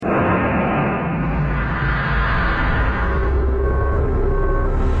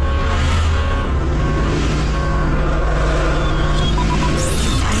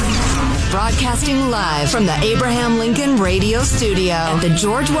Broadcasting live from the Abraham Lincoln Radio Studio at the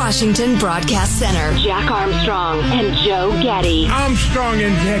George Washington Broadcast Center. Jack Armstrong and Joe Getty. Armstrong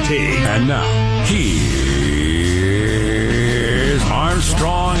and Getty. And now, here's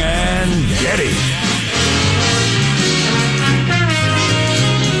Armstrong and Getty.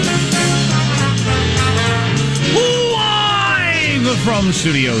 Live from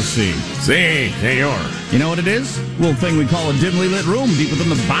Studio C. Si, senor. You know what it is? A little thing we call a dimly lit room deep within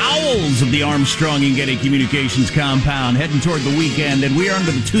the bowels of the Armstrong and Getty Communications compound, heading toward the weekend, and we are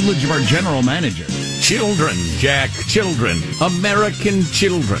under the tutelage of our general manager. Children, Jack, children. American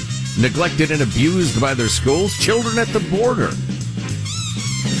children. Neglected and abused by their schools. Children at the border.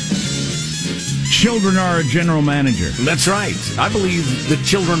 Children are a general manager. That's right. I believe the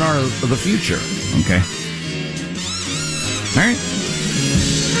children are the future. Okay. All right.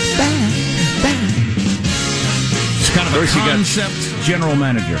 It's kind of a concept general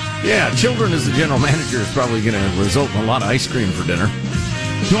manager. Yeah, children as the general manager is probably going to result in a lot of ice cream for dinner.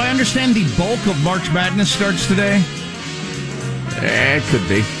 Do I understand the bulk of March Madness starts today? It could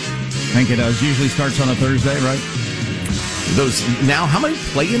be. I think it does. Usually starts on a Thursday, right? Those now, how many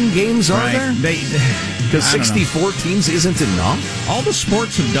play-in games are there? Because 64 teams isn't enough. All the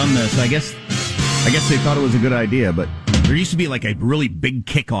sports have done this. I guess they thought it was a good idea, but there used to be like a really big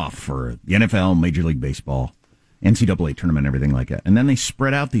kickoff for the NFL, Major League Baseball, NCAA tournament, everything like that. And then they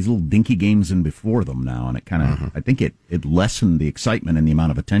spread out these little dinky games in before them now, and it kind of, I think it lessened the excitement and the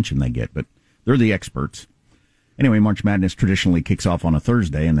amount of attention they get, but they're the experts. Anyway, March Madness traditionally kicks off on a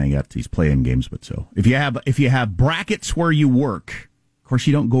Thursday, and they got these play-in games. But so if you have brackets where you work, of course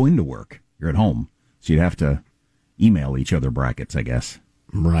you don't go into work; you're at home, so you'd have to email each other brackets, I guess.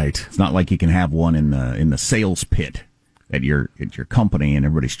 Right. It's not like you can have one in the sales pit at your company, and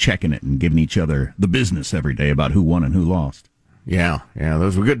everybody's checking it and giving each other the business every day about who won and who lost. Yeah,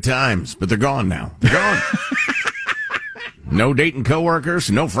 those were good times, but they're gone now. They're gone. No dating coworkers,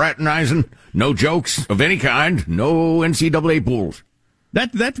 no fraternizing, no jokes of any kind, no NCAA pools.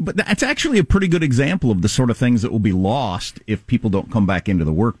 That's actually a pretty good example of the sort of things that will be lost if people don't come back into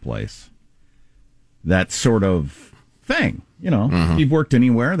the workplace. That sort of thing, If you've worked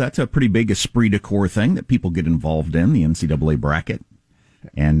anywhere, that's a pretty big esprit de corps thing that people get involved in, the NCAA bracket.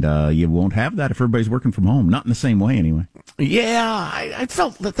 And you won't have that if everybody's working from home. Not in the same way, anyway. Yeah, I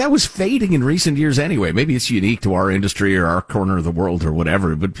felt that was fading in recent years anyway. Maybe it's unique to our industry or our corner of the world or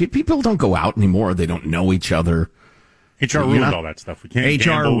whatever, but people don't go out anymore. They don't know each other. HR rules all that stuff. We can't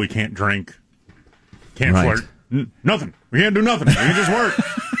gamble, we can't drink, can't flirt. Nothing. We can't do nothing. We can just work.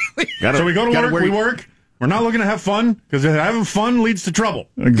 So we go to work, we work. We're not looking to have fun, because having fun leads to trouble.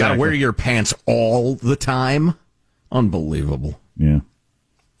 Exactly. Got to wear your pants all the time. Unbelievable. Yeah.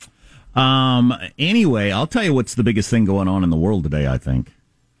 Anyway, I'll tell you what's the biggest thing going on in the world today, I think,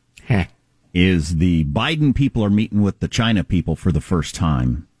 is the Biden people are meeting with the China people for the first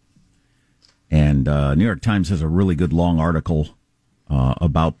time. And New York Times has a really good long article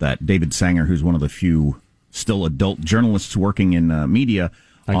about that. David Sanger, who's one of the few still adult journalists working in media.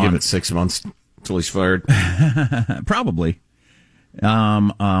 I give it 6 months until he's fired. Probably.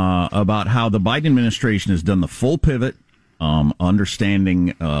 About how the Biden administration has done the full pivot,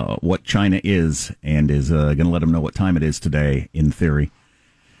 understanding what China is, and is going to let them know what time it is today, in theory.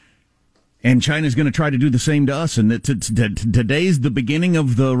 And China's going to try to do the same to us, and today's the beginning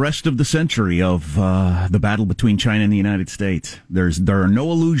of the rest of the century of the battle between China and the United States. There are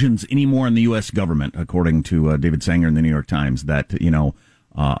no illusions anymore in the U.S. government, according to David Sanger in the New York Times, that,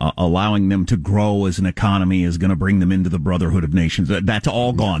 allowing them to grow as an economy is going to bring them into the brotherhood of nations. That's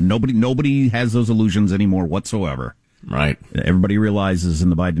all gone. Nobody has those illusions anymore whatsoever. Right. Everybody realizes in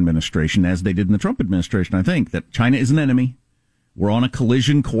the Biden administration, as they did in the Trump administration, I think, that China is an enemy. We're on a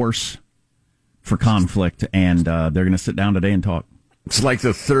collision course for conflict, and they're going to sit down today and talk. It's like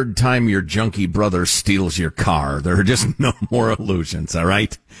the third time your junkie brother steals your car. There are just no more illusions, all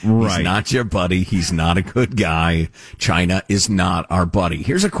right? Right. He's not your buddy. He's not a good guy. China is not our buddy.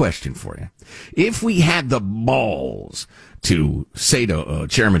 Here's a question for you. If we had the balls to say to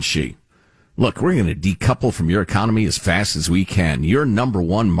Chairman Xi, look, we're going to decouple from your economy as fast as we can. Your number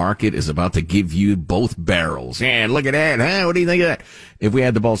one market is about to give you both barrels. And look at that. Huh? What do you think of that? If we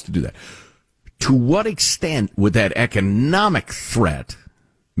had the balls to do that. To what extent would that economic threat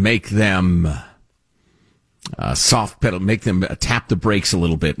make them soft pedal, make them tap the brakes a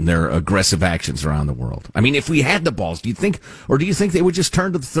little bit in their aggressive actions around the world? I mean, if we had the balls, do you think they would just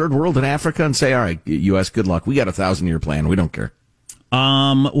turn to the third world in Africa and say, all right, U.S., good luck. We got a 1,000-year plan. We don't care.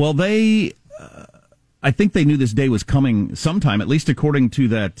 Well, I think they knew this day was coming sometime, at least according to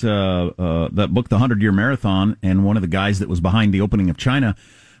that book, The 100-Year Marathon, and one of the guys that was behind the opening of China.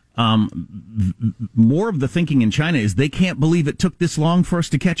 more of the thinking in China is they can't believe it took this long for us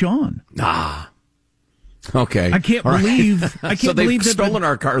to catch on. Okay. I can't believe. I can't so believe they've stolen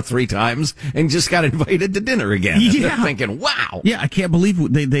our car 3 times and just got invited to dinner again. Yeah. They're thinking, wow. Yeah, I can't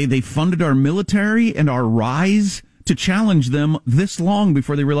believe they funded our military and our rise to challenge them this long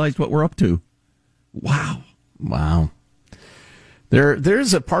before they realized what we're up to. Wow.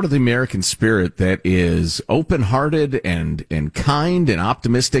 There's a part of the American spirit that is open-hearted and kind and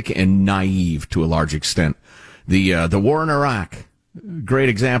optimistic and naive to a large extent. The war in Iraq. Great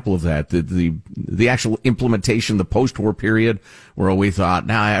example of that. The actual implementation, the post-war period, where we thought,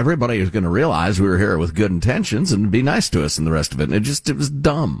 now everybody is going to realize we were here with good intentions and be nice to us and the rest of it. And it was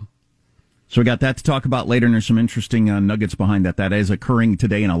dumb. So we got that to talk about later, and there's some interesting nuggets behind that. That is occurring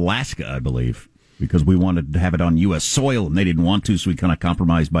today in Alaska, I believe, because we wanted to have it on U.S. soil, and they didn't want to, so we kind of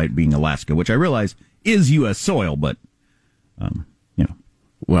compromised by it being Alaska, which I realize is U.S. soil, but,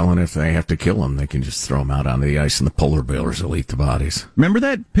 Well, and if they have to kill them, they can just throw them out on the ice, and the polar bears will eat the bodies. Remember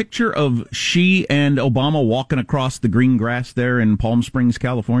that picture of Xi and Obama walking across the green grass there in Palm Springs,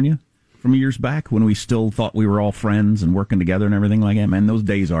 California, from years back when we still thought we were all friends and working together and everything like that? Man, those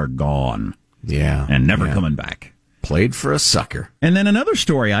days are gone. Yeah. And never coming back. Played for a sucker. And then another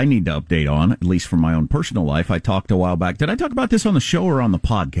story I need to update on, at least from my own personal life. I talked a while back. Did I talk about this on the show or on the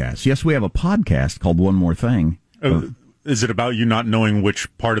podcast? Yes, we have a podcast called One More Thing. Is it about you not knowing which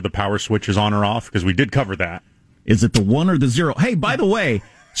part of the power switch is on or off? Because we did cover that. Is it the 1 or the 0? Hey, by the way,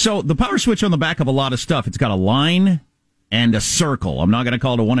 so the power switch on the back of a lot of stuff, it's got a line and a circle. I'm not going to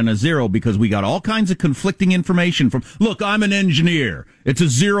call it a 1 and a 0 because we got all kinds of conflicting information from, look, I'm an engineer. It's a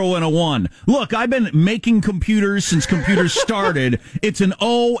 0 and a 1. Look, I've been making computers since computers started. It's an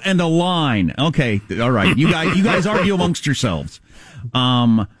O and a line. Okay, all right. You guys argue amongst yourselves.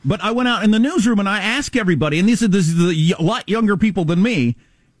 But I went out in the newsroom and I asked everybody, and this is a lot younger people than me,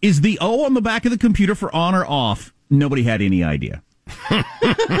 is the O on the back of the computer for on or off? Nobody had any idea.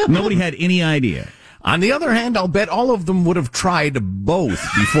 Nobody had any idea. On the other hand, I'll bet all of them would have tried both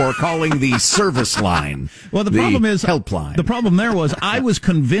before calling the service line. Well, the problem is helpline. The problem there was I was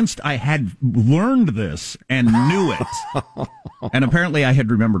convinced I had learned this and knew it, and apparently I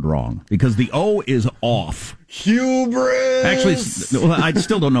had remembered wrong because the O is off. Hubris. Actually, well, I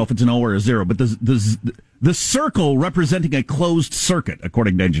still don't know if it's an O or a 0, but the circle representing a closed circuit,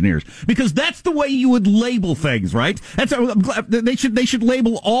 according to engineers, because that's the way you would label things, right? They should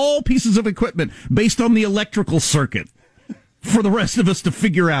label all pieces of equipment based on the electrical circuit for the rest of us to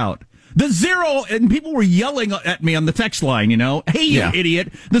figure out. The 0, and people were yelling at me on the text line, hey, you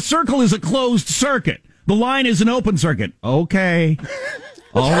idiot, the circle is a closed circuit. The line is an open circuit. Okay.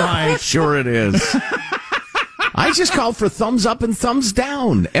 All right. Sure it is. I just called for thumbs up and thumbs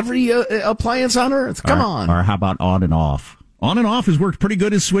down. Every appliance on Earth. Come on. Or how about on and off? On and off has worked pretty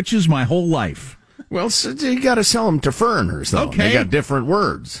good as switches my whole life. Well, so you got to sell them to foreigners, though. Okay. They got different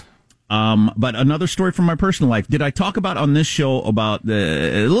words. But another story from my personal life. Did I talk about on this show about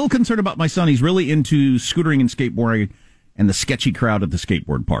a little concern about my son? He's really into scootering and skateboarding and the sketchy crowd at the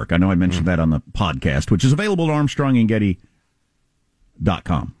skateboard park. I know I mentioned that on the podcast, which is available at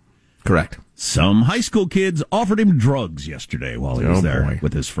ArmstrongandGetty.com. Correct. Some high school kids offered him drugs yesterday while he was there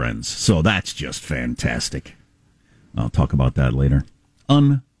with his friends. So that's just fantastic. I'll talk about that later.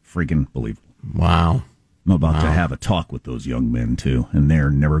 Unfreaking believable. Wow. I'm about to have a talk with those young men, too, and they're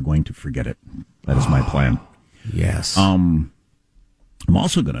never going to forget it. That is my plan. Yes. I'm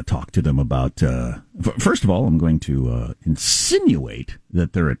also going to talk to them about, first of all, I'm going to insinuate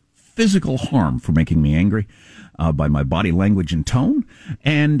that they're at physical harm for making me angry by my body language and tone,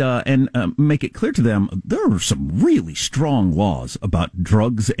 and make it clear to them there are some really strong laws about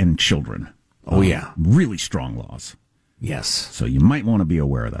drugs and children. Oh, yeah. Really strong laws. Yes. So you might want to be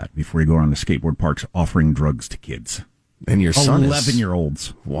aware of that before you go around the skateboard parks offering drugs to kids. And your son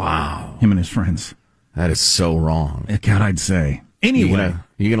 11-year-olds. Wow. Him and his friends. That is so wrong. God, I'd say. Anyway.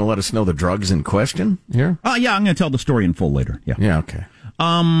 You going to let us know the drugs in question here? Yeah, I'm going to tell the story in full later. Yeah. Yeah, okay.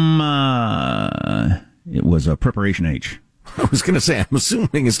 It was a Preparation H. I was going to say, I'm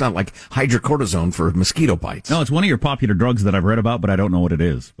assuming it's not like hydrocortisone for mosquito bites. No, it's one of your popular drugs that I've read about, but I don't know what it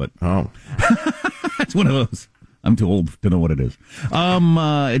is. But it's one of those. I'm too old to know what it is.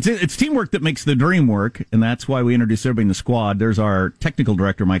 It's teamwork that makes the dream work, and that's why we introduce everybody in the squad. There's our technical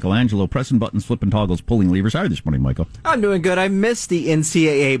director, Michelangelo, pressing buttons, flipping toggles, pulling levers. How are you this morning, Michael? I'm doing good. I missed the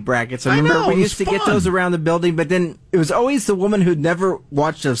NCAA brackets. I remember we used to get those around the building, but then it was always the woman who'd never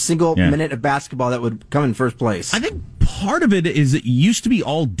watched a single minute of basketball that would come in first place. I think part of it is it used to be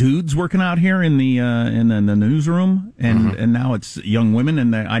all dudes working out here in the newsroom, and now it's young women,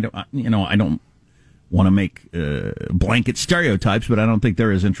 and I don't want to make blanket stereotypes, but I don't think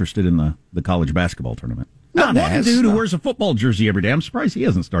they're as interested in the college basketball tournament. Not one dude who wears a football jersey every day. I'm surprised he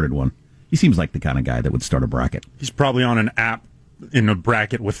hasn't started one. He seems like the kind of guy that would start a bracket. He's probably on an app in a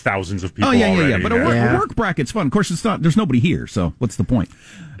bracket with thousands of people already. Yeah. But a work bracket's fun. Of course, it's not. There's nobody here, so what's the point?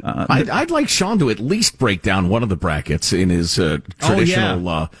 I'd like Sean to at least break down one of the brackets in his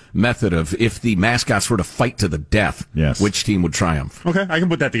traditional method of if the mascots were to fight to the death, which team would triumph. Okay, I can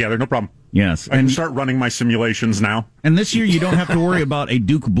put that together. No problem. Yes. I can start running my simulations now. And this year you don't have to worry about a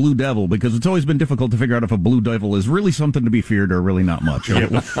Duke Blue Devil because it's always been difficult to figure out if a Blue Devil is really something to be feared or really not much. Yeah,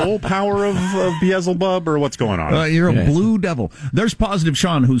 the full power of Beelzebub or what's going on? You're a Blue Devil. There's positive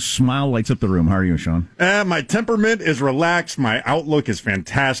Sean whose smile lights up the room. How are you, Sean? My temperament is relaxed. My outlook is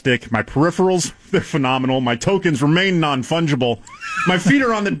fantastic. My peripherals, they're phenomenal. My tokens remain non-fungible. My feet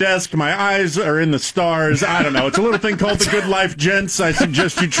are on the desk. My eyes are in the stars. I don't know. It's a little thing called the good life, gents. I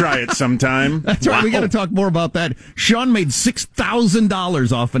suggest you try it sometime. That's right. We got to talk more about that. Sean made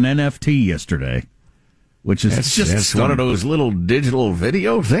 $6,000 off an NFT yesterday, which is just one of those little digital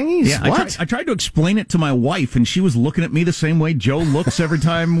video thingies. Yeah, what? I tried to explain it to my wife, and she was looking at me the same way Joe looks every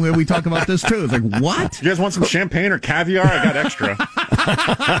time we talk about this too. It's like, what? You guys want some champagne or caviar? I got extra.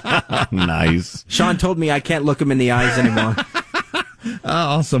 Nice. Sean told me I can't look him in the eyes anymore.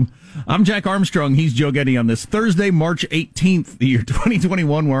 Awesome. I'm Jack Armstrong. He's Joe Getty on this Thursday, March 18th, the year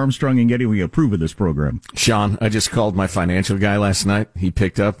 2021. We're Armstrong and Getty. We approve of this program. Sean, I just called my financial guy last night. He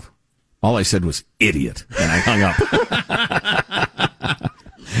picked up. All I said was idiot, and I hung up.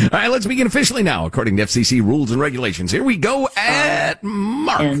 All right, let's begin officially now, according to FCC rules and regulations. Here we go at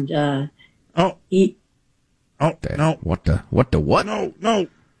Mark. And, no. What the what? No.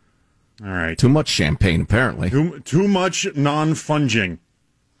 All right. Too much champagne, apparently. Too much non-funging.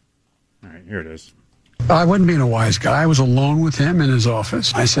 All right, here it is. I wasn't being a wise guy. I was alone with him in his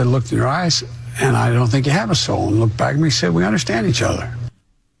office. I said, look in your eyes, and I don't think you have a soul. And looked back at me and said, we understand each other.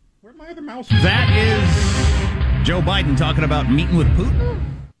 Where'd my other mouse? That is Joe Biden talking about meeting with Putin?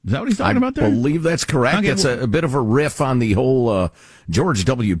 Is that what he's talking about there? I believe that's correct. Okay, it's a bit of a riff on the whole George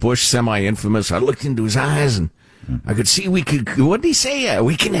W. Bush semi-infamous. I looked into his eyes, and I could see what did he say?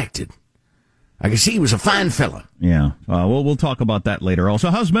 We connected. I could see he was a fine fella. Yeah. We'll talk about that later.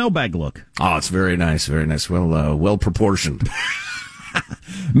 Also, how's mailbag look? Oh, it's very nice, very nice. Well proportioned.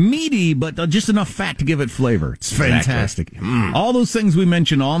 Meaty, but just enough fat to give it flavor. It's fantastic. Exactly. All those things we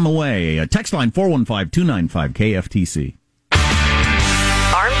mentioned on the way. Text line 415-295-KFTC.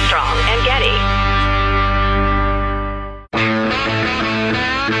 Armstrong and Getty.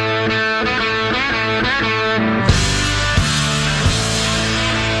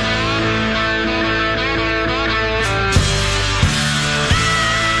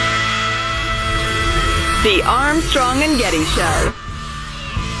 The Armstrong and Getty Show.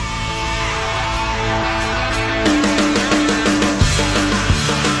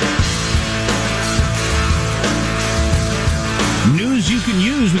 News you can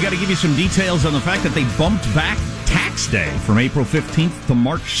use. We got to give you some details on the fact that they bumped back tax day from April 15th to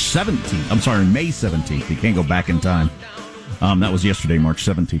March 17th. I'm sorry, May 17th. You can't go back in time. That was yesterday, March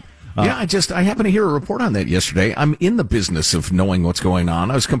 17th. I happened to hear a report on that yesterday. I'm in the business of knowing what's going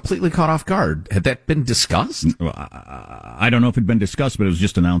on. I was completely caught off guard. Had that been discussed? I don't know if it had been discussed, but it was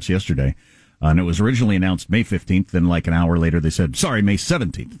just announced yesterday. And it was originally announced May 15th. Then like an hour later, they said, sorry, May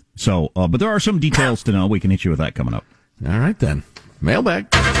 17th. So, but there are some details to know. We can hit you with that coming up. All right, then. Mailbag.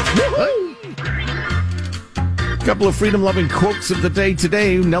 Couple of freedom-loving quotes of the day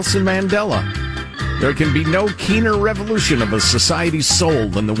today. Nelson Mandela. There can be no keener revolution of a society's soul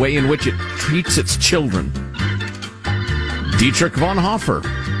than the way in which it treats its children. Dietrich Bonhoeffer.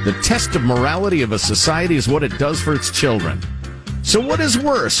 The test of morality of a society is what it does for its children. So what is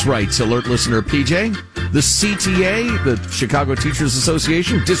worse, writes alert listener PJ? The CTA, the Chicago Teachers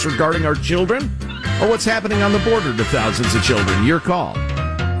Association, disregarding our children? Or what's happening on the border to thousands of children? Your call.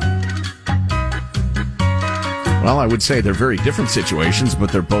 Well, I would say they're very different situations,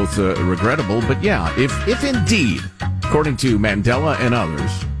 but they're both regrettable. But yeah, if indeed, according to Mandela and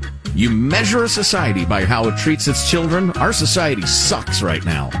others, you measure a society by how it treats its children, our society sucks right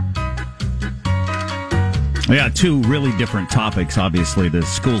now. Yeah, two really different topics, obviously, the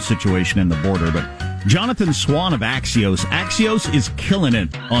school situation and the border. But Jonathan Swan of Axios. Axios is killing it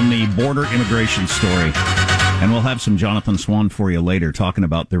on the border immigration story. And we'll have some Jonathan Swan for you later talking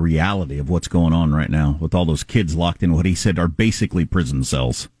about the reality of what's going on right now with all those kids locked in what he said are basically prison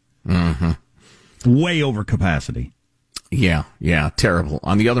cells. Mm-hmm. Way over capacity. Yeah, terrible.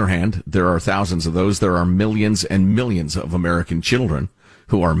 On the other hand, there are thousands of those. There are millions and millions of American children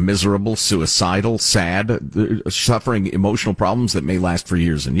who are miserable, suicidal, sad, suffering emotional problems that may last for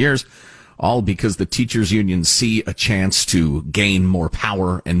years and years. all because the teachers' unions see a chance to gain more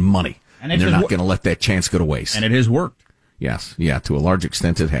power and money. And they're not going to let that chance go to waste. And it has worked. Yes, yeah, to a large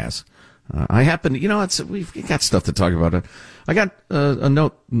extent it has. I happen to, we've got stuff to talk about. I got a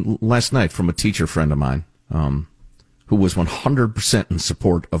note last night from a teacher friend of mine who was 100% in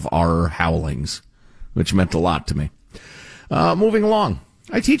support of our howlings, which meant a lot to me. Moving along.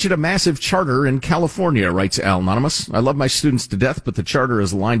 I teach at a massive charter in California, writes Al Anonymous. I love my students to death, but the charter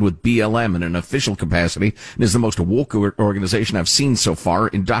is aligned with BLM in an official capacity and is the most woke organization I've seen so far,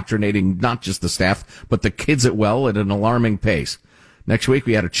 indoctrinating not just the staff, but the kids at an alarming pace. Next week,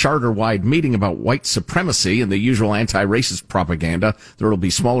 we had a charter-wide meeting about white supremacy and the usual anti-racist propaganda. There will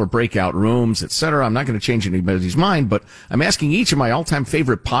be smaller breakout rooms, etc. I'm not going to change anybody's mind, but I'm asking each of my all-time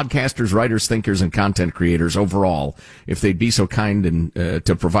favorite podcasters, writers, thinkers, and content creators overall if they'd be so kind and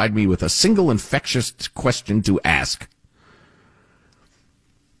to provide me with a single infectious question to ask.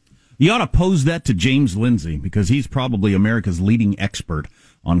 You ought to pose that to James Lindsay, because he's probably America's leading expert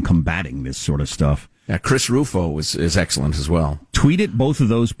on combating this sort of stuff. Yeah, Chris Rufo is excellent as well. Tweet at both of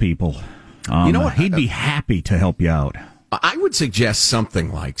those people. You know what? He'd be happy to help you out. I would suggest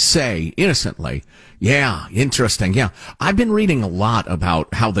something like, say, innocently, yeah, interesting, yeah. I've been reading a lot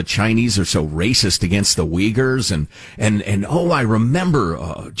about how the Chinese are so racist against the Uyghurs, and I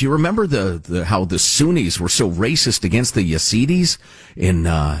remember, do you remember how the Sunnis were so racist against the Yazidis in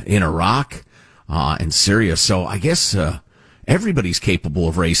Iraq, and Syria? So I guess, everybody's capable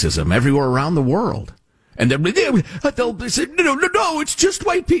of racism everywhere around the world. And they'll say, no, it's just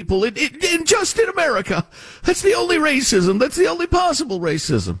white people, just in America. That's the only racism. That's the only possible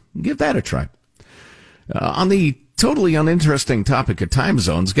racism. Give that a try. On the totally uninteresting topic of time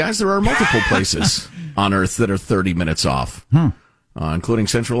zones, guys, there are multiple places on Earth that are 30 minutes off, including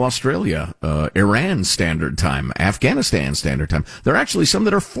Central Australia, Iran Standard Time, Afghanistan Standard Time. There are actually some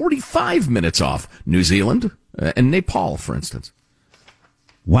that are 45 minutes off. New Zealand and Nepal, for instance.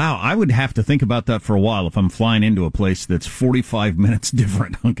 Wow, I would have to think about that for a while if I'm flying into a place that's 45 minutes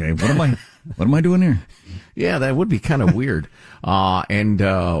different. Okay, what am I doing here? Yeah, that would be kind of weird. And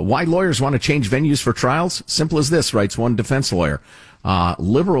why lawyers want to change venues for trials? Simple as this, writes one defense lawyer.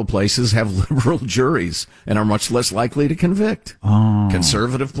 Liberal places have liberal juries and are much less likely to convict.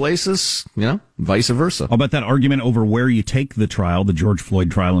 Conservative places, vice versa. How about that argument over where you take the trial? The George Floyd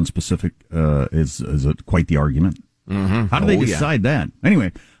trial in specific is quite the argument. Mm-hmm. How do they decide that?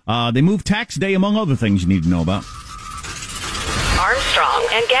 Anyway, they moved tax day, among other things you need to know about. Armstrong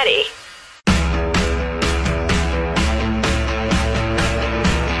and Getty.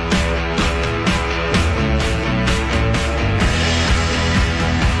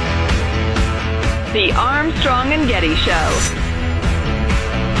 The Armstrong and Getty Show.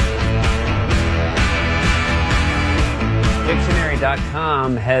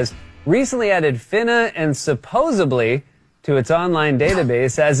 Dictionary.com has recently added finna and supposedly to its online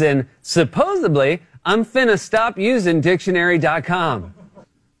database, as in, supposedly, I'm finna stop using Dictionary.com.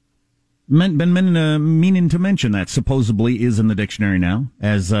 Been meaning to mention that supposedly is in the dictionary now,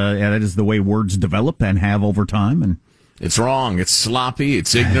 as that is the way words develop and have over time. And it's wrong. It's sloppy.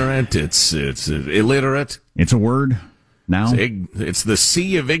 It's ignorant. It's illiterate. It's a word now. It's the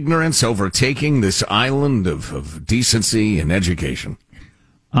sea of ignorance overtaking this island of decency and education.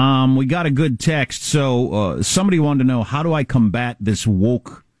 We got a good text. So somebody wanted to know, how do I combat this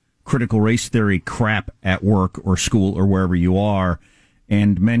woke critical race theory crap at work or school or wherever you are?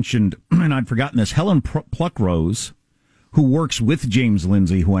 And mentioned, and I'd forgotten this, Helen Pluckrose, who works with James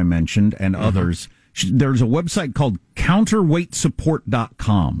Lindsay, who I mentioned, and others. There's a website called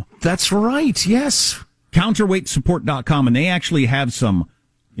counterweightsupport.com. That's right, yes. Counterweightsupport.com, and they actually have some,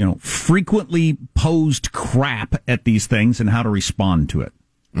 frequently posed crap at these things and how to respond to it.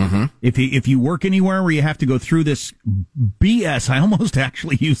 Mm-hmm. If you work anywhere where you have to go through this BS, I almost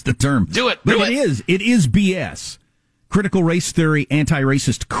actually used the term. Do it. It is BS. Critical race theory,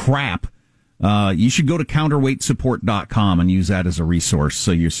 anti-racist crap. You should go to counterweightsupport.com and use that as a resource.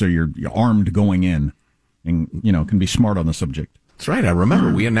 So you're armed going in and, can be smart on the subject. That's right. I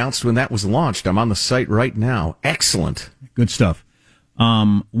remember we announced when that was launched. I'm on the site right now. Excellent. Good stuff.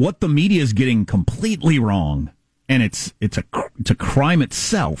 What the media is getting completely wrong, and it's a crime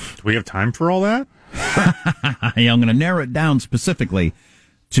itself. Do we have time for all that? I'm going to narrow it down specifically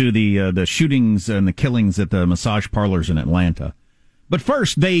to the shootings and the killings at the massage parlors in Atlanta. But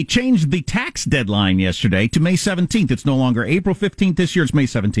first, they changed the tax deadline yesterday to May 17th. It's no longer April 15th this year. It's May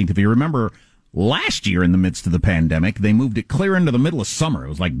 17th. If you remember, last year in the midst of the pandemic, they moved it clear into the middle of summer. It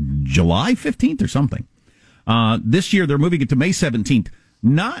was like July 15th or something. This year, they're moving it to May 17th.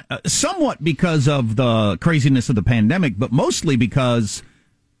 Not somewhat because of the craziness of the pandemic, but mostly because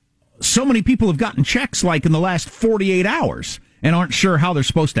so many people have gotten checks like in the last 48 hours and aren't sure how they're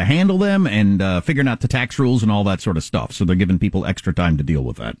supposed to handle them and figuring out the tax rules and all that sort of stuff. So they're giving people extra time to deal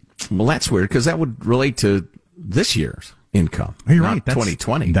with that. Well, that's weird because that would relate to this year's income. You're right. That's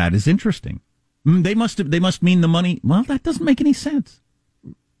 2020. That is interesting. They must mean the money. Well, that doesn't make any sense.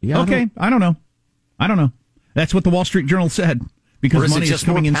 Yeah. Okay. I don't know. That's what the Wall Street Journal said because money is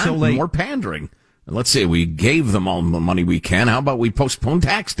coming in so late. More pandering. Let's say we gave them all the money we can. How about we postpone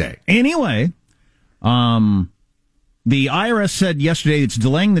tax day? Anyway, the IRS said yesterday it's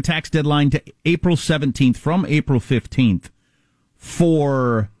delaying the tax deadline to April 17th from April 15th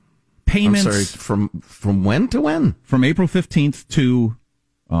for payments. I'm sorry, from when to when? From April 15th to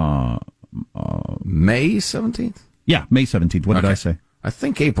May 17th? Yeah, May 17th. What did I say? I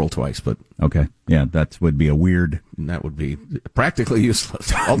think April twice, but... Okay. Yeah, that would be a weird... That would be practically useless.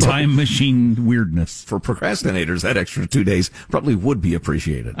 Time machine weirdness. For procrastinators, that extra 2 days probably would be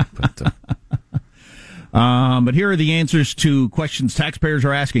appreciated. But here are the answers to questions taxpayers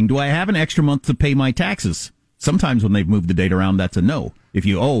are asking. Do I have an extra month to pay my taxes? Sometimes when they've moved the date around, that's a no. If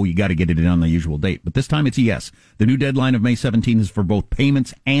you owe, you got to get it in on the usual date. But this time it's a yes. The new deadline of May 17th is for both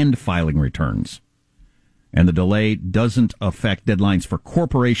payments and filing returns. And the delay doesn't affect deadlines for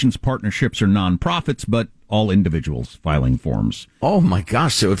corporations, partnerships, or nonprofits, but all individuals filing forms. Oh, my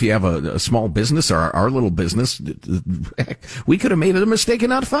gosh. So if you have a small business or our little business, heck, we could have made a mistake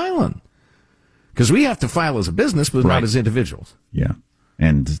in not filing. Because we have to file as a business, but not as individuals. Yeah.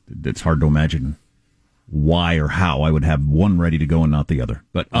 And it's hard to imagine why or how I would have one ready to go and not the other.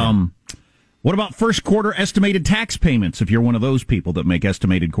 But what about first quarter estimated tax payments? If you're one of those people that make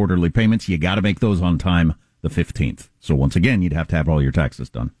estimated quarterly payments, you got to make those on time the 15th. So once again, you'd have to have all your taxes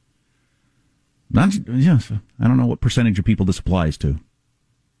done. I don't know what percentage of people this applies to.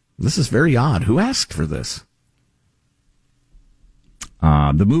 This is very odd. Who asked for this?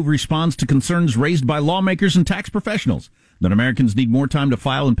 The move responds to concerns raised by lawmakers and tax professionals that Americans need more time to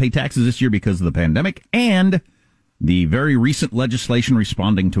file and pay taxes this year because of the pandemic and the very recent legislation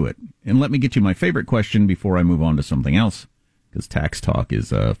responding to it. And let me get you my favorite question before I move on to something else, because tax talk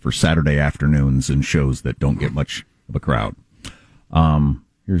is for Saturday afternoons and shows that don't get much of a crowd.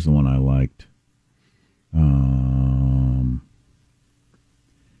 Here's the one I liked.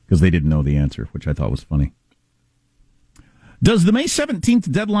 Because they didn't know the answer, which I thought was funny. Does the May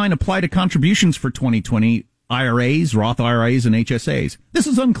 17th deadline apply to contributions for 2020 IRAs, Roth IRAs, and HSAs? This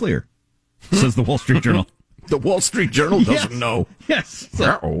is unclear, says the Wall Street Journal. The Wall Street Journal doesn't know. Yes.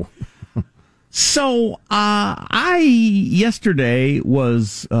 Uh-oh. So I yesterday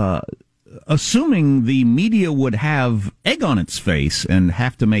was assuming the media would have egg on its face and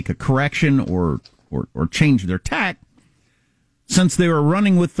have to make a correction or change their tack, since they were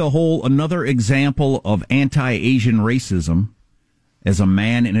running with the whole another example of anti-Asian racism as a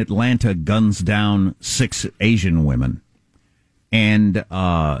man in Atlanta guns down 6 Asian women. And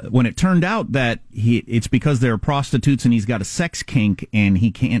when it turned out that it's because they're prostitutes and he's got a sex kink and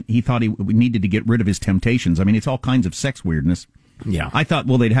he thought he needed to get rid of his temptations. I mean, it's all kinds of sex weirdness. Yeah. I thought,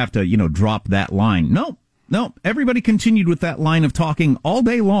 well, they'd have to, drop that line. No, everybody continued with that line of talking all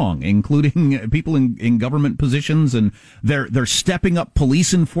day long, including people in government positions, and they're stepping up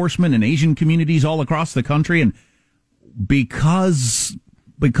police enforcement in Asian communities all across the country. And because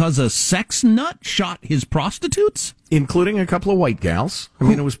a sex nut shot his prostitutes, including a couple of white gals. I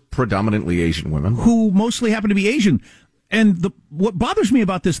mean, it was predominantly Asian women who mostly happen to be Asian. And what bothers me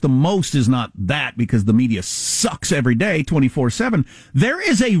about this the most is not that, because the media sucks every day, 24/7. There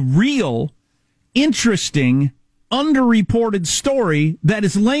is a real interesting, underreported story that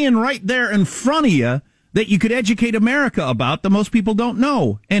is laying right there in front of you that you could educate America about that most people don't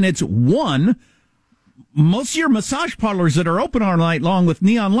know. And it's one, most of your massage parlors that are open all night long with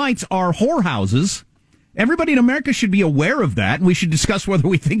neon lights are whorehouses. Everybody in America should be aware of that, and we should discuss whether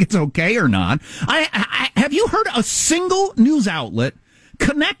we think it's okay or not. Have you heard a single news outlet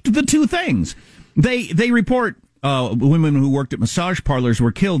connect the two things? They report women who worked at massage parlors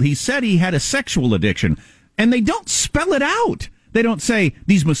were killed. He said he had a sexual addiction, and they don't spell it out. They don't say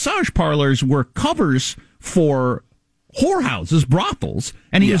these massage parlors were covers for whorehouses, brothels,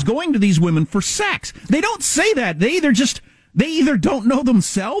 and he was going to these women for sex. They don't say that. They either don't know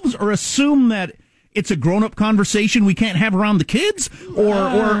themselves or assume that it's a grown-up conversation we can't have around the kids,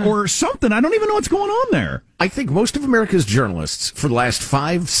 or something. I don't even know what's going on there. I think most of America's journalists for the last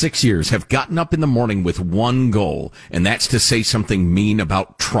 5-6 years have gotten up in the morning with one goal, and that's to say something mean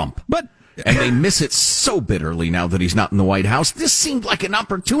about Trump. But And they miss it so bitterly now that he's not in the White House. This seemed like an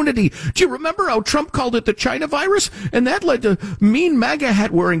opportunity. Do you remember how Trump called it the China virus? And that led to mean MAGA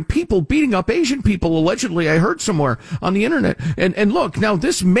hat wearing people beating up Asian people, allegedly, I heard somewhere on the internet. And look, now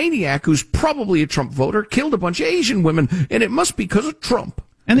this maniac who's probably a Trump voter killed a bunch of Asian women, and it must be because of Trump.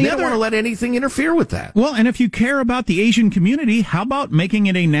 And they don't want to let anything interfere with that. Well, and if you care about the Asian community, how about making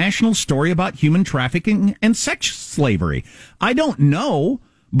it a national story about human trafficking and sex slavery? I don't know,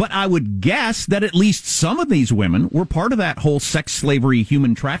 but I would guess that at least some of these women were part of that whole sex slavery,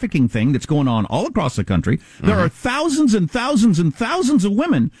 human trafficking thing that's going on all across the country. There are thousands and thousands and thousands of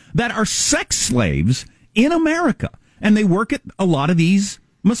women that are sex slaves in America, and they work at a lot of these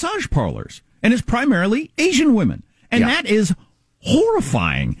massage parlors, and it's primarily Asian women, and that is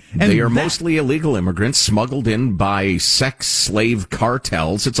horrifying. And they are mostly illegal immigrants smuggled in by sex slave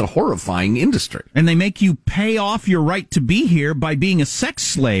cartels. It's a horrifying industry. And they make you pay off your right to be here by being a sex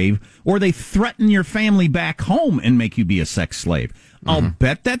slave, or they threaten your family back home and make you be a sex slave. I'll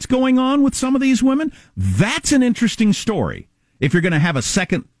bet that's going on with some of these women. That's an interesting story. If you're going to have a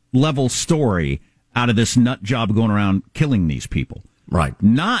second level story out of this nut job going around killing these people. Right.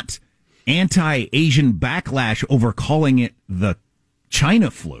 Not anti-Asian backlash over calling it the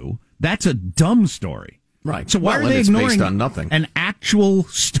China flu. That's a dumb story. Right. So why are they ignoring based on nothing? An actual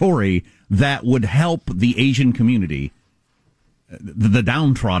story that would help the Asian community, the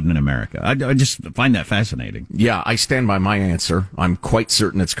downtrodden in America? I just find that fascinating. Yeah, I stand by my answer. I'm quite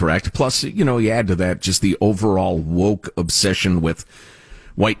certain it's correct. Plus, you add to that just the overall woke obsession with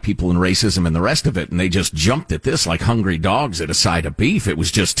white people and racism and the rest of it, and they just jumped at this like hungry dogs at a side of beef. It was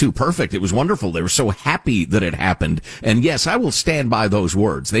just too perfect. It was wonderful. They were so happy that it happened. And yes, I will stand by those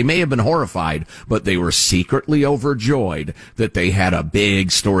words. They may have been horrified, but they were secretly overjoyed that they had a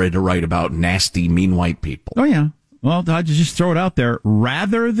big story to write about nasty, mean white people. Oh, yeah. Well, I just throw it out there.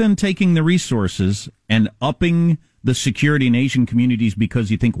 Rather than taking the resources and upping the security in Asian communities because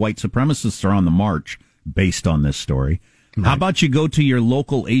you think white supremacists are on the march based on this story, right. How about you go to your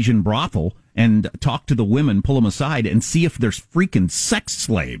local Asian brothel and talk to the women, pull them aside, and see if there's freaking sex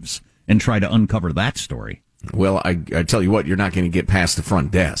slaves and try to uncover that story? Well, I tell you what, you're not going to get past the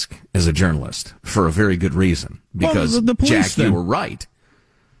front desk as a journalist for a very good reason. Because, the police, Jack, then. You were right.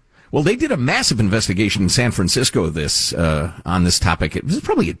 Well, they did a massive investigation in San Francisco on this topic. It was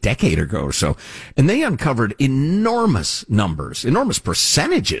probably a decade ago or so. And they uncovered enormous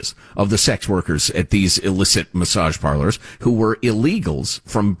percentages of the sex workers at these illicit massage parlors who were illegals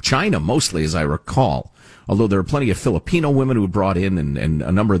from China, mostly, as I recall. Although there are plenty of Filipino women who were brought in, and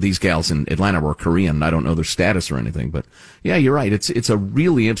a number of these gals in Atlanta were Korean. I don't know their status or anything, but yeah, you're right. It's a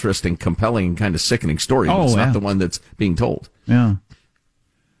really interesting, compelling, kind of sickening story. But it's not the one that's being told. Yeah.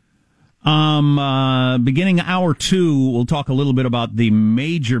 Beginning hour 2, we'll talk a little bit about the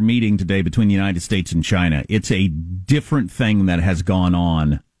major meeting today between the United States and China. It's a different thing that has gone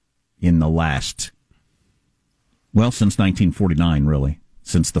on in the last, since 1949, really,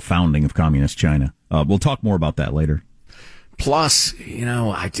 since the founding of Communist China. We'll talk more about that later. Plus,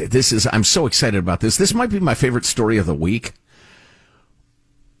 I'm so excited about this. This might be my favorite story of the week.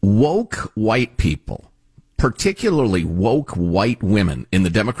 Woke white people, particularly woke white women in the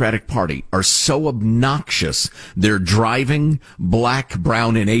Democratic Party, are so obnoxious they're driving black,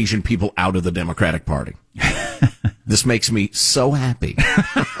 brown, and Asian people out of the Democratic Party. This makes me so happy.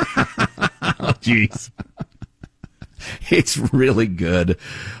 Oh, jeez. It's really good.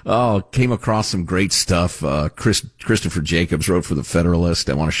 Oh, came across some great stuff. Christopher Jacobs wrote for The Federalist.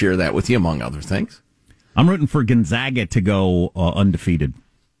 I want to share that with you, among other things. I'm rooting for Gonzaga to go undefeated.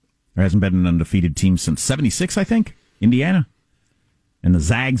 There hasn't been an undefeated team since 76, I think, Indiana. And the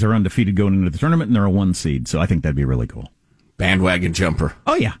Zags are undefeated going into the tournament, and they're a 1 seed, so I think that'd be really cool. Bandwagon jumper.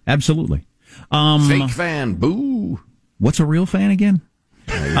 Oh, yeah, absolutely. Fake fan, boo. What's a real fan again?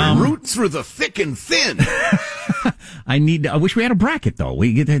 Root through the thick and thin. I wish we had a bracket, though.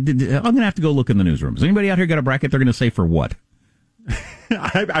 I'm going to have to go look in the newsrooms. Has anybody out here got a bracket? They're going to say for what?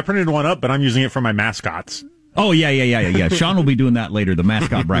 I printed one up, but I'm using it for my mascots. Oh, yeah. Sean will be doing that later, the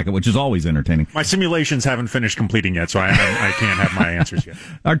mascot bracket, which is always entertaining. My simulations haven't finished completing yet, so I can't have my answers yet.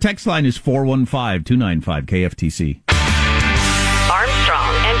 Our text line is 415-295-KFTC.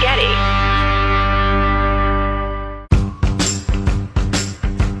 Armstrong and Getty.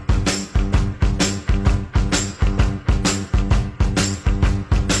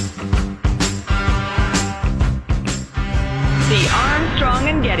 The Armstrong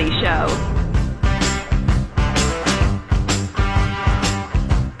and Getty Show.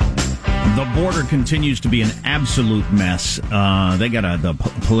 The border continues to be an absolute mess. They got the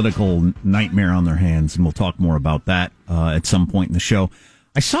political nightmare on their hands, and we'll talk more about that at some point in the show.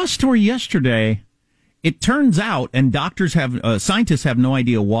 I saw a story yesterday. It turns out, and scientists have no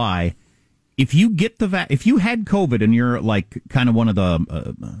idea why, if you get if you had COVID and you're like kind of one of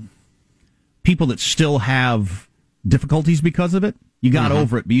the people that still have difficulties because of it, you got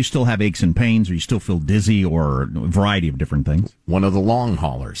over it, but you still have aches and pains, or you still feel dizzy, or a variety of different things. One of the long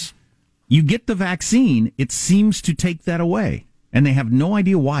haulers. You get the vaccine, it seems to take that away, and they have no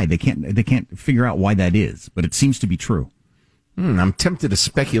idea why. They can't figure out why that is, but it seems to be true. I'm tempted to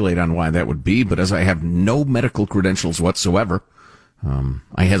speculate on why that would be, but as I have no medical credentials whatsoever,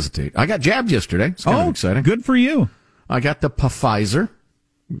 I hesitate. I got jabbed yesterday. It's kind of exciting. Good for you. I got the Pfizer,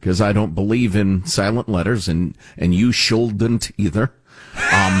 because I don't believe in silent letters, and you shouldn't either.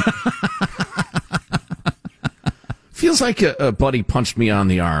 Feels like a buddy punched me on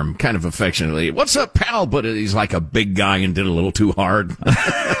the arm, kind of affectionately. "What's up, pal?" But he's like a big guy and did a little too hard.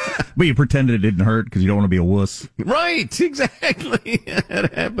 But you pretended it didn't hurt because you don't want to be a wuss. Right, exactly.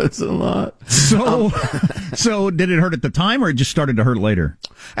 It happens a lot. So did it hurt at the time, or it just started to hurt later?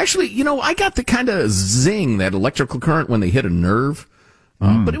 Actually, I got the kind of zing, that electrical current when they hit a nerve.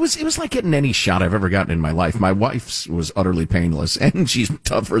 But it was like getting any shot I've ever gotten in my life. My wife's was utterly painless, and she's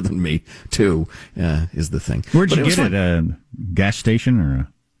tougher than me, too, is the thing. Where'd you get it? A gas station or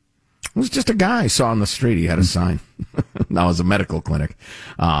It was just a guy I saw on the street. He had a sign. Now it was a medical clinic.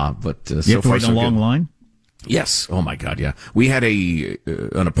 But you have to wait in a long line? Yes. Oh, my God, yeah. We had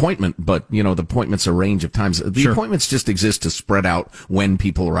an appointment, but, the appointment's a range of times. The appointments just exist to spread out when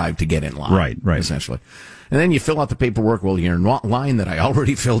people arrive to get in line. Right. Essentially. And then you fill out the paperwork while you're in line that I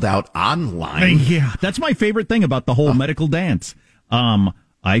already filled out online. Yeah, that's my favorite thing about the whole medical dance.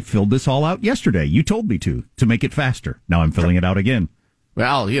 I filled this all out yesterday. You told me to make it faster. Now I'm filling it out again.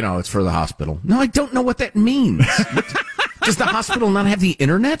 Well, it's for the hospital. No, I don't know what that means. Does the hospital not have the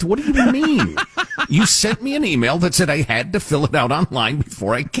internet? What do you mean? You sent me an email that said I had to fill it out online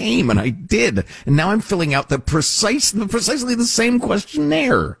before I came, and I did. And now I'm filling out precisely the same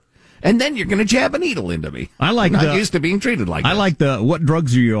questionnaire. And then you're going to jab a needle into me. I'm not used to being treated like that. I like what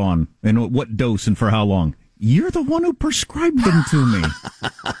drugs are you on, and what dose, and for how long? You're the one who prescribed them to me.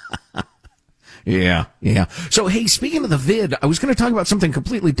 Yeah. So, hey, speaking of the vid, I was going to talk about something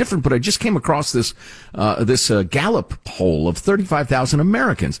completely different, but I just came across this Gallup poll of 35,000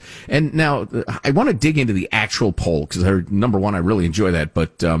 Americans. And now I want to dig into the actual poll because, number one, I really enjoy that,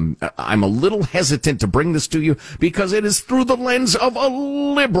 but I'm a little hesitant to bring this to you because it is through the lens of a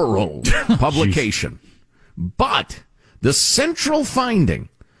liberal publication. But the central finding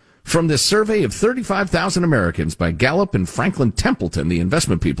from this survey of 35,000 Americans by Gallup and Franklin Templeton, the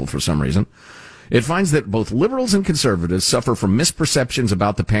investment people for some reason, it finds that both liberals and conservatives suffer from misperceptions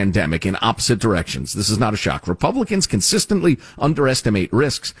about the pandemic in opposite directions. This is not a shock. Republicans consistently underestimate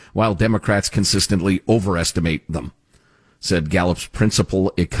risks, while Democrats consistently overestimate them, said Gallup's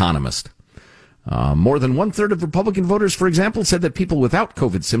principal economist. More than one-third of Republican voters, for example, said that people without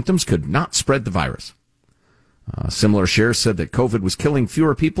COVID symptoms could not spread the virus. Similar shares said that COVID was killing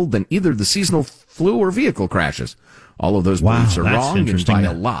fewer people than either the seasonal flu or vehicle crashes. All of those beliefs are wrong and by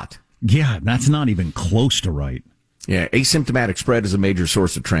a lot. Yeah, that's not even close to right. Yeah, asymptomatic spread is a major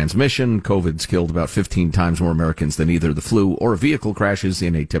source of transmission. COVID's killed about 15 times more Americans than either the flu or vehicle crashes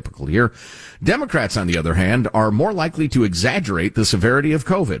in a typical year. Democrats, on the other hand, are more likely to exaggerate the severity of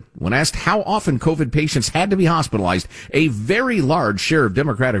COVID. When asked how often COVID patients had to be hospitalized, a very large share of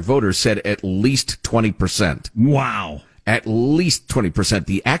Democratic voters said at least 20%. Wow. At least 20%.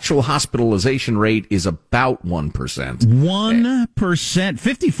 The actual hospitalization rate is about 1%. 1%.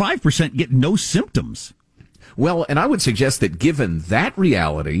 55% get no symptoms. Well, and I would suggest that given that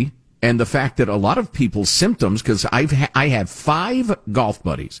reality and the fact that a lot of people's symptoms, because I have 5 golf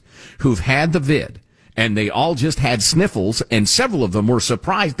buddies who've had the vid, and they all just had sniffles, and several of them were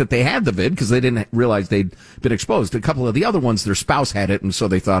surprised that they had the vid because they didn't realize they'd been exposed. A couple of the other ones, their spouse had it, and so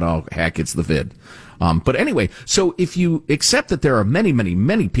they thought, oh, heck, it's the vid. But anyway, so if you accept that there are many, many,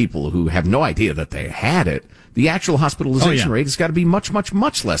 many people who have no idea that they had it, the actual hospitalization rate has got to be much, much,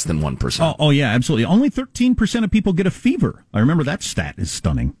 much less than 1%. Oh, yeah, absolutely. Only 13% of people get a fever. I remember that stat is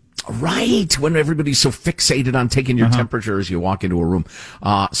stunning. Right, when everybody's so fixated on taking your temperature as you walk into a room.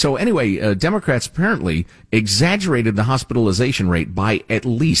 So anyway, Democrats apparently exaggerated the hospitalization rate by at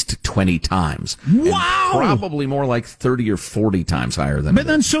least 20 times. Wow! Probably more like 30 or 40 times higher than But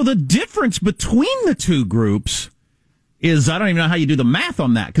then, so the difference between the two groups is, I don't even know how you do the math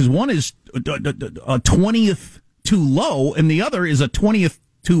on that, because one is a 20th too low, and the other is a 20th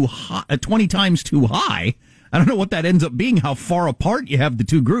too high, 20 times too high. I don't know what that ends up being, how far apart you have the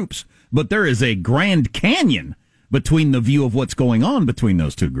two groups, but there is a Grand Canyon between the view of what's going on between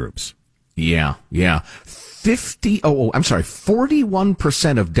those two groups. Yeah.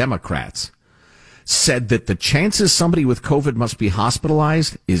 41% of Democrats said that the chances somebody with COVID must be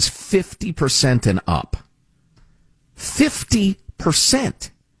hospitalized is 50% and up.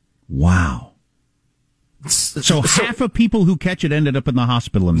 50%. Wow. So half of people who catch it ended up in the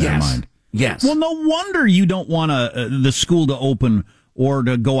hospital in their mind. Yes. Well, no wonder you don't want the school to open or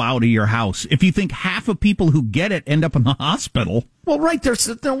to go out of your house. If you think half of people who get it end up in the hospital. Well, right.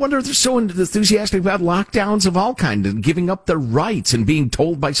 No wonder they're so enthusiastic about lockdowns of all kinds and giving up their rights and being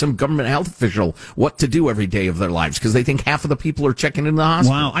told by some government health official what to do every day of their lives because they think half of the people are checking in the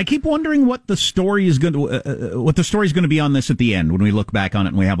hospital. Wow. I keep wondering what the story is going to be on this at the end when we look back on it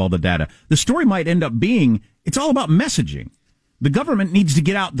and we have all the data. The story might end up being it's all about messaging. The government needs to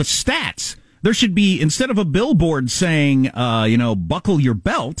get out the stats. There should be, instead of a billboard saying, buckle your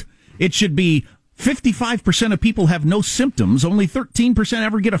belt, it should be 55% of people have no symptoms. Only 13%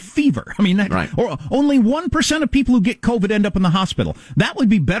 ever get a fever. I mean, right. Or only 1% of people who get COVID end up in the hospital. That would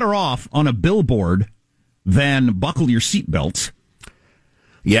be better off on a billboard than buckle your seatbelts.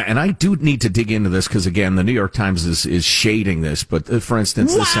 Yeah, and I do need to dig into this because, again, the New York Times is shading this. But, for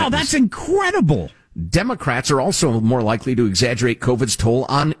instance, wow, that's incredible. Democrats are also more likely to exaggerate COVID's toll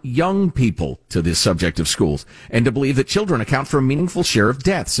on young people to the subject of schools and to believe that children account for a meaningful share of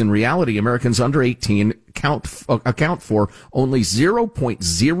deaths. In reality, Americans under 18 account for only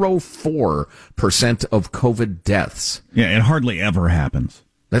 0.04% of COVID deaths. Yeah, it hardly ever happens.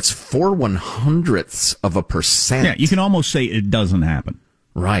 That's 0.04%. Yeah, you can almost say it doesn't happen.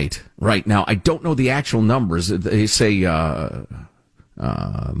 Right. Now, I don't know the actual numbers. They say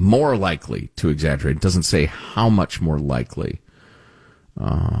more likely to exaggerate. It doesn't say how much more likely.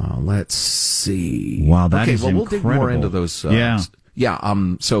 Let's see. Wow, that is we'll incredible. dig more into those. So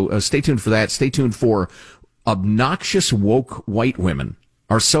stay tuned for that. Stay tuned for obnoxious woke white women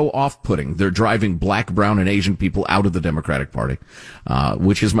are so off-putting. They're driving black, brown, and Asian people out of the Democratic Party,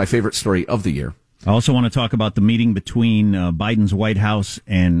 which is my favorite story of the year. I also want to talk about the meeting between Biden's White House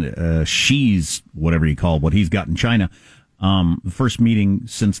and Xi's, whatever you call what he's got in China. The first meeting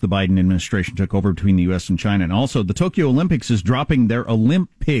since the Biden administration took over between the U.S. and China. And also, the Tokyo Olympics is dropping their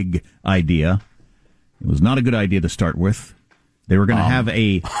Olymp-Pig idea. It was not a good idea to start with. They were going to have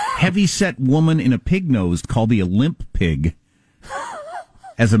a heavy-set woman in a pig nose called the Olymp-Pig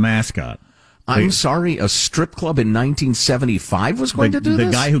as a mascot. I'm sorry, a strip club in 1975 was going to do this?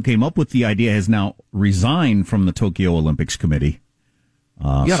 The guy who came up with the idea has now resigned from the Tokyo Olympics Committee.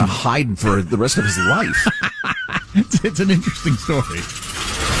 You got to hide for the rest of his life. It's an interesting story.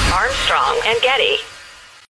 Armstrong and Getty.